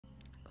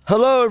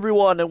Hello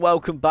everyone and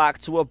welcome back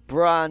to a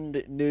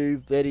brand new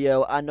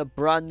video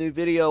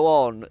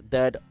on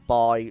Dead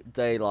by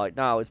Daylight.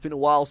 Now, it's been a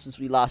while since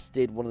we last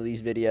did one of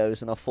these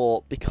videos, and I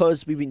thought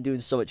because we've been doing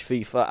so much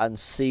FIFA and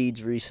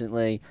Siege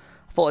recently,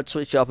 I thought I'd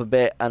switch up a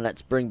bit and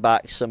let's bring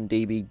back some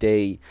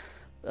DBD.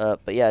 But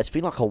yeah, it's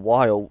been like a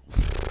while.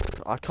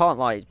 I can't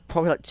lie, it's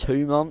probably like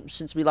 2 months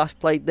since we last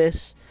played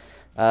this,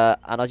 and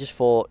I just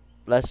thought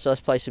let's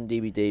just play some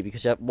DBD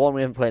because one,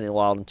 we haven't played in a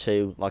while, and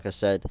two, like I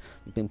said,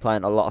 we've been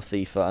playing a lot of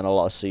FIFA and a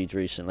lot of Siege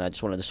recently. I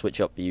just wanted to switch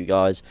up for you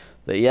guys.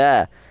 But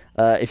yeah,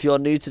 if you're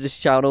new to this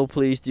channel,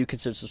 please do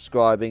consider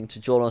subscribing to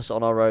join us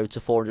on our road to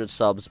 400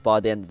 subs by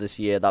the end of this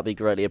year. That'd be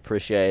greatly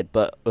appreciated.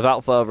 But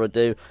without further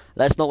ado,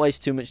 let's not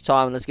waste too much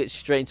time. Let's get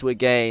straight into a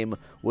game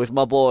with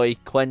my boy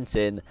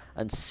Quentin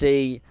and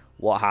see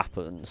what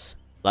happens.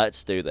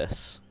 Let's do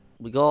this.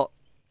 We got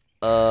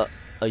a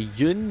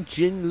Yun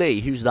Jin Lee.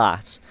 Who's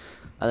that?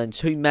 And then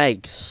 2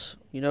 Megs.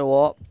 You know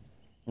what?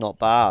 Not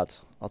bad.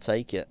 I'll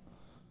take it.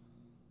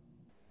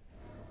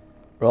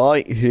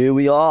 Right, here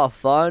we are,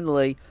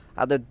 finally,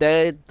 at the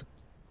Dead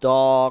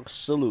Dog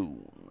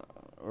Saloon.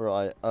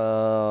 Right,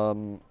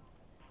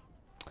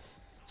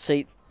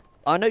 see,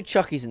 I know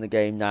Chucky's in the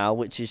game now,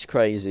 which is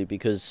crazy,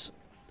 because,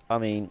 I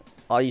mean,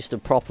 I used to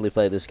properly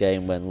play this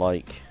game when,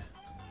 like...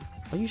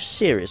 Are you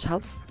serious?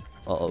 How...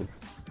 Uh-oh.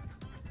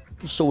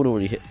 Someone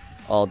already hit...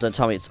 Oh, don't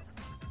tell me it's...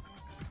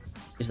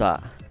 Is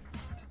that...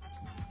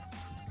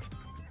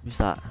 Who's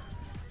that?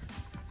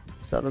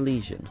 Is that the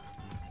Legion?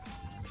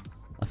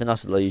 I think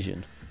that's the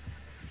Legion.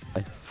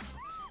 Okay.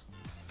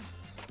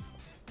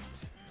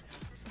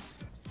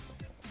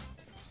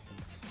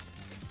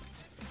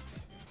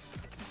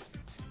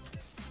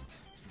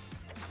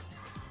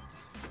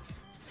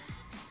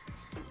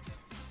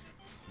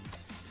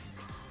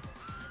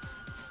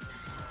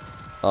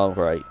 Oh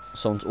great,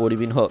 someone's already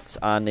been hooked,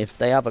 and if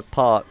they have a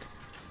park,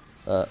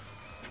 yeah,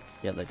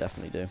 they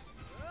definitely do.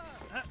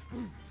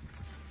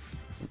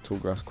 Tall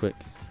grass quick.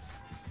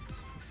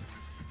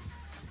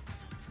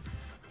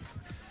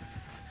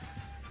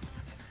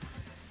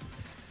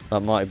 That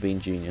might have been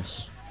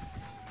genius.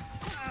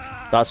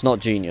 That's not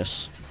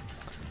genius.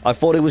 I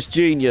thought it was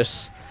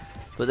genius,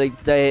 but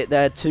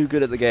they're too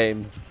good at the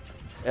game.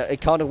 It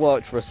kind of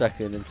worked for a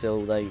second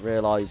until they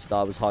realised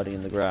I was hiding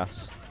in the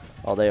grass.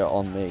 Oh, they are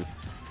on me.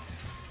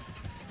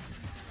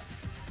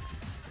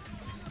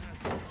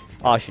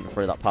 I shouldn't have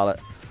thrown that pallet.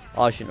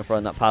 I shouldn't have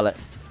thrown that pallet.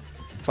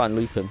 Try and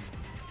loop him.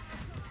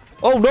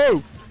 Oh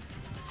no!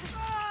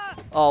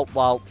 Oh,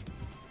 well.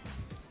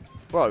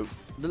 Bro,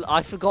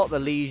 I forgot the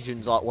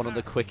Legion's like one of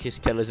the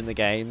quickest killers in the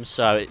game,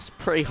 so it's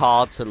pretty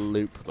hard to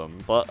loop them.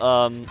 But,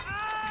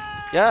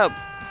 yeah,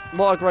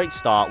 what a great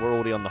start. We're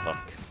already on the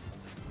hook.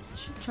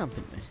 She's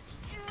camping me.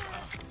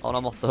 Oh, and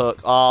I'm off the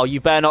hook. Oh,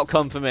 you better not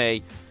come for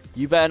me.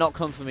 You better not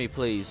come for me,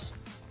 please.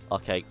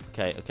 Okay.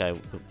 We're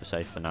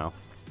safe for now.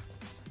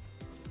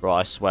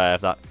 Right, I swear,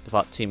 if that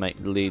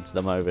teammate leads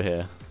them over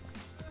here.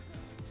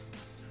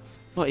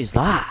 What is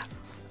that?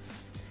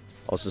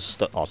 Oh, it's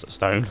a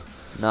stone.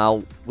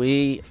 Now,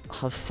 we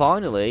have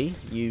finally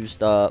used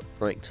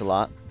Break to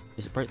Last.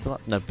 Is it Break to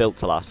Last? No, Built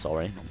to Last,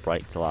 sorry. Not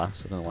Break to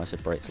Last. I don't know why I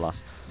said Break to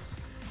Last.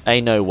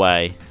 Ain't no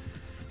way.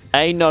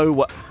 Ain't no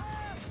way.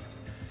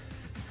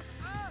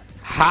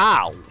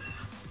 How?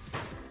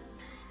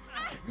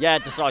 Yeah,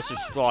 Decisive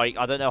Strike.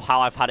 I don't know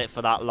how I've had it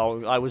for that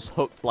long. I was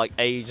hooked like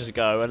ages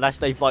ago. Unless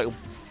they've like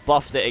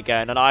buffed it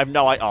again. And I have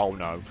no idea. Oh,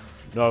 no.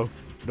 No.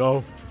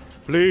 No.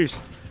 Please.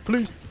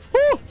 Please.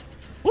 Oh!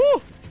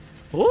 Oh!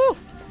 Oh!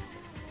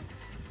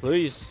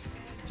 Please.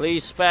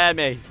 Please spare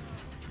me.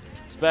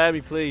 Spare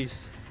me,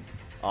 please.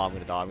 Oh, I'm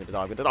gonna die. I'm gonna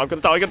die. I'm gonna die. I'm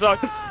gonna die. I'm gonna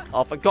die.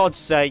 Oh, for God's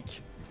sake.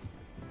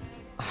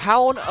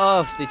 How on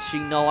earth did she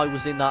know I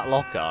was in that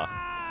locker?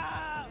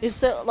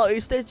 Is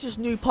there just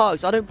new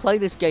parks? I don't play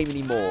this game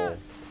anymore.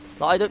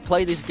 Like, I don't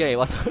play this game.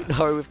 I don't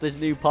know if there's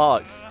new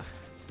parks.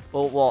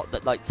 Or what,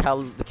 that like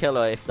tell the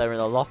killer if they're in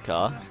a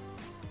locker.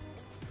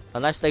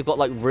 Unless they've got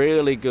like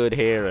really good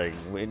hearing.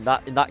 In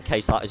that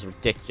case, that is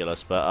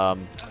ridiculous. But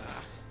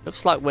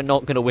looks like we're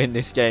not gonna win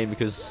this game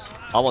because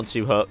I'm on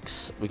 2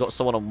 hooks. We got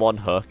someone on 1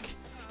 hook,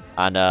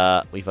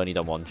 and we've only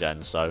done 1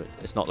 gen, so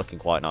it's not looking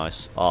quite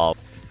nice. Oh,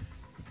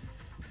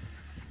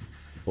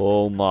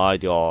 oh my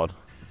God!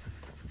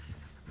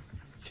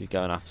 She's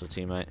going after a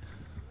teammate.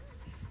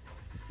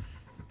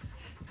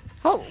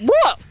 Oh,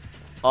 what?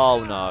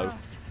 Oh no!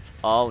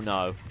 Oh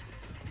no!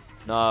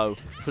 No!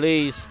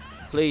 Please!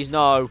 Please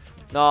no!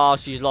 No,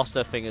 she's lost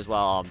her thing as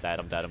well. Oh, I'm dead,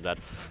 I'm dead, I'm dead.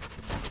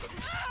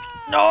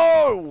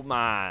 No,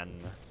 man.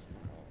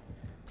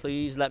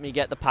 Please let me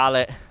get the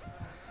pallet.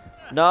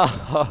 No.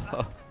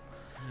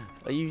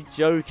 Are you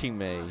joking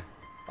me? You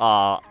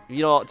know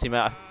what,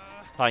 teammate?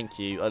 Thank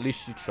you. At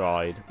least you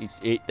tried.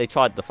 They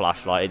tried the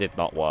flashlight. It did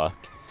not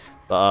work.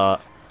 But,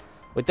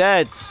 we're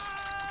dead.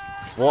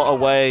 What a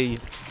way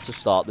to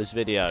start this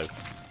video.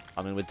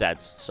 I mean, we're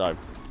dead, so.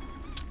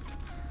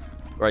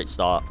 Great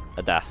start.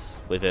 A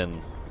death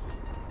within...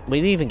 We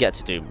didn't even get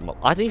to do...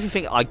 I didn't even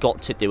think I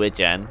got to do a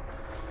gen.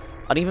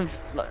 I didn't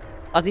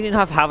even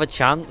have a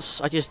chance.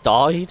 I just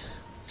died.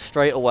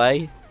 straight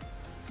away.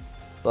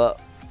 But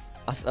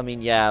I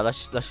mean, yeah,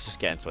 let's just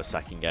get into a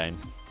second game.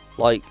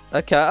 Like,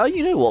 okay, oh,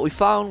 you know what? We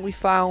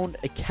found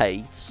a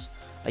Kate.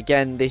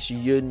 Again, this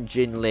Yun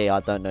Jin Lee. I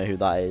don't know who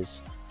that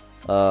is.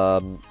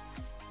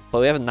 But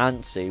we have a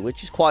Nancy,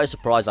 which is quite a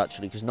surprise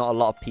actually, because not a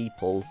lot of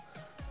people.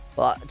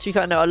 But to be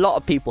fair, no, a lot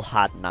of people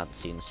had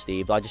Nancy and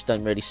Steve. I just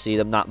don't really see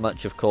them that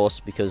much, of course,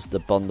 because the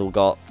bundle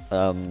got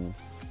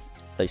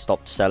they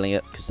stopped selling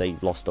it because they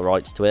lost the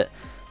rights to it,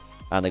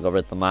 and they got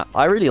rid of the map.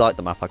 I really like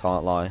the map, I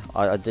can't lie.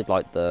 I did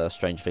like the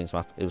Stranger Things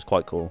map. It was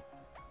quite cool.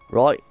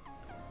 Right,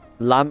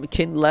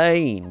 Lambkin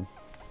Lane.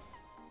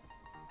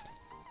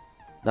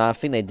 Now, I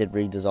think they did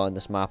redesign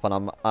this map,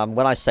 and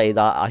when I say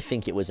that, I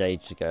think it was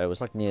ages ago. It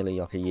was like nearly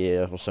like a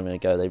year or something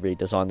ago they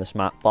redesigned this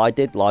map. But I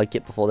did like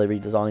it before they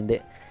redesigned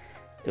it.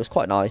 It was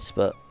quite nice,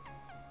 but...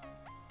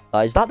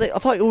 is that the...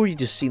 I've already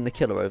just seen the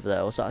killer over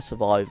there. Or was that a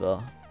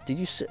survivor? Did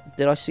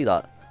I see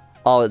that?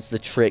 Oh, it's the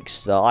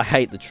trickster. I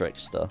hate the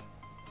trickster.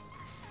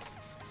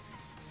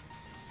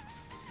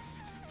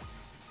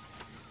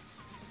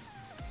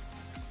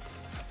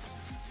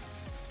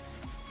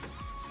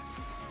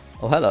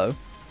 Oh, hello.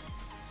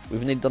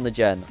 We've nearly done the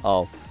gen.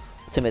 Oh,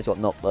 teammate's got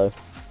knocked though.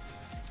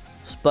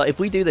 But if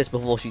we do this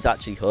before she's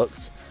actually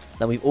hooked,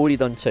 then we've already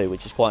done 2,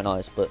 which is quite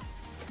nice. But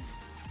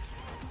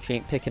she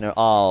ain't picking her.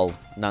 Oh,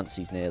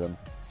 Nancy's near them.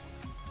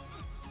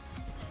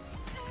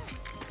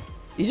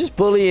 He's just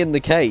bullying the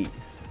Kate.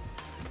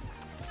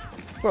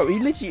 Bro, he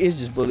literally is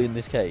just bullying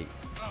this Kate.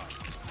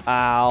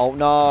 Ow,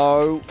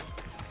 no.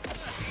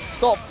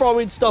 Stop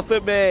throwing stuff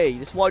at me.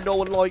 That's why no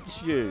one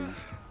likes you.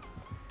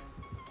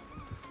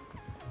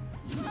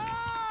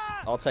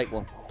 I'll take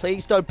one.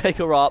 Please don't pick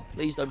her up.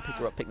 Please don't pick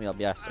her up. Pick me up.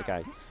 Yes.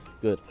 Okay.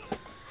 Good.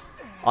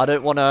 I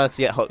don't want her to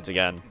get hooked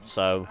again.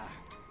 So,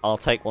 I'll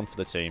take one for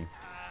the team.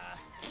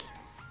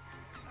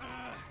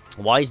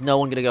 Why is no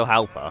one going to go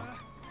help her?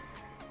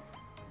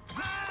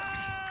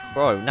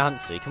 Bro,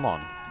 Nancy, come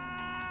on.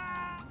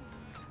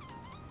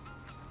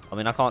 I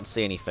mean, I can't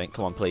see anything.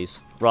 Come on, please.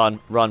 Run.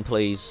 Run,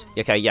 please.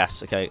 Okay,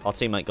 yes. Okay, our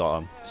teammate got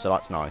him. So,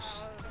 that's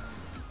nice.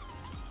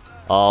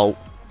 Oh.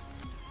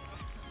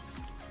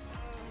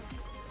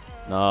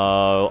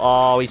 No.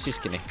 Oh, he's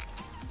just gonna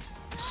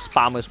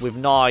spam us with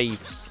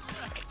knives.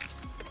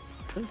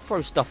 Don't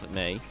throw stuff at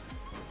me.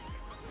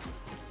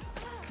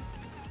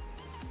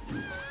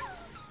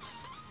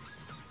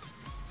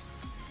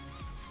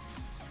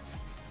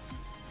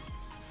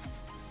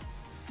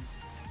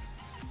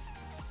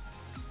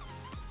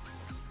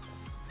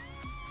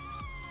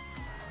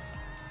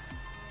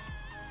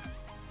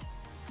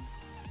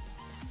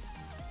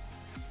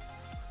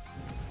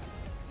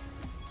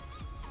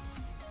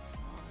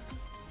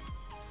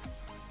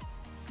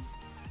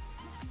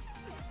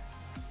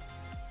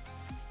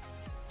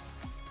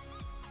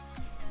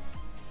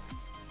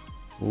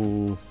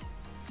 Ooh.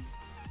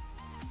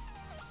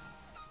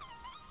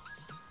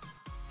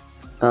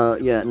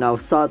 Yeah, now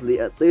sadly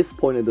at this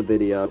point in the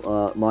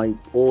video, my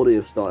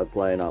audio started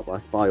playing up.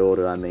 By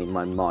audio I mean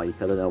my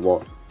mic. I don't know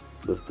what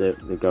was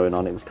going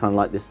on. It was kind of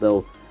like this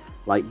little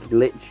like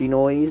glitchy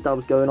noise that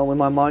was going on with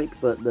my mic,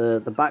 but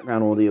the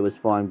background audio was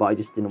fine, but I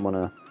just didn't want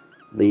to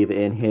leave it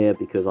in here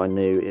because I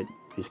knew it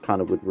just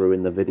kind of would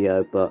ruin the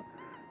video. But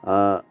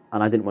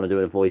and I didn't want to do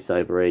a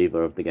voiceover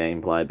either of the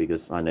gameplay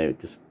because I knew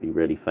it'd just be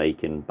really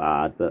fake and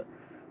bad. But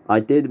I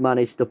did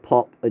manage to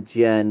pop a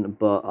gen,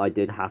 but I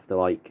did have to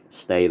like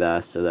stay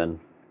there, so then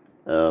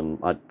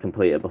I'd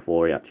complete it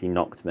before he actually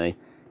knocked me.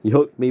 He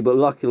hooked me, but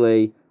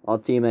luckily our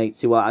teammates,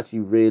 who are actually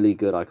really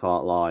good, I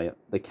can't lie,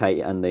 the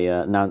Kate and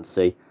the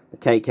Nancy, the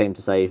Kate came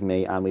to save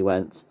me, and we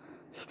went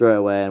straight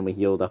away and we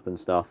healed up and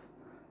stuff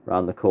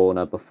around the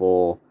corner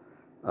before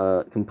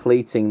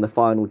completing the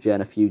final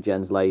gen a few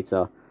gens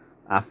later.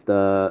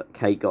 After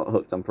Kate got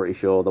hooked, I'm pretty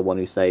sure, the one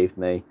who saved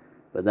me.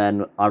 But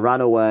then I ran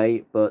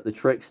away, but the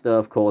trickster,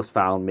 of course,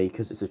 found me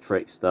because it's a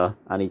trickster.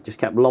 And he just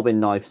kept lobbing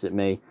knives at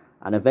me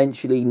and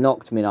eventually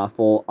knocked me, and I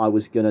thought I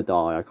was going to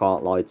die, I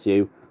can't lie to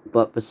you.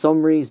 But for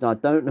some reason, I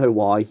don't know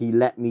why, he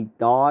let me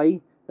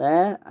die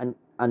there.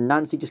 And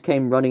Nancy just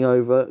came running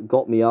over,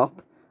 got me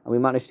up, and we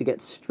managed to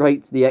get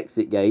straight to the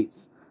exit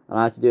gates. And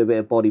I had to do a bit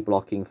of body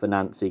blocking for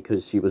Nancy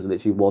because she was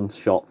literally one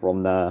shot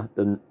from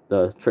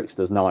the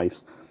trickster's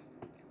knives.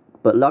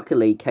 But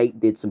luckily, Kate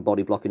did some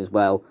body blocking as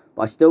well.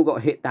 But I still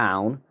got hit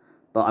down.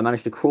 But I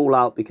managed to crawl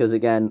out because,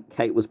 again,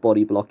 Kate was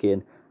body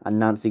blocking. And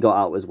Nancy got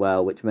out as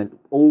well, which meant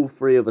all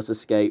 3 of us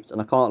escaped. And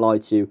I can't lie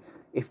to you,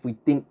 if we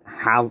didn't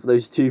have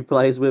those 2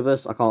 players with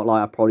us, I can't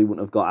lie, I probably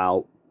wouldn't have got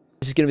out.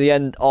 This is going to be the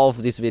end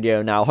of this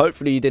video now.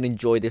 Hopefully you did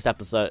enjoy this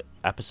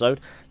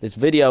this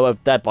video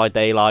of Dead by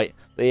Daylight.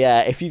 But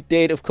yeah, if you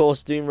did, of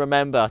course, do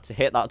remember to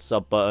hit that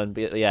sub button.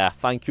 But yeah,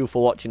 thank you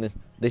for watching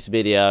this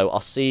video. I'll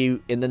see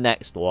you in the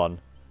next one.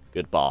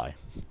 Goodbye.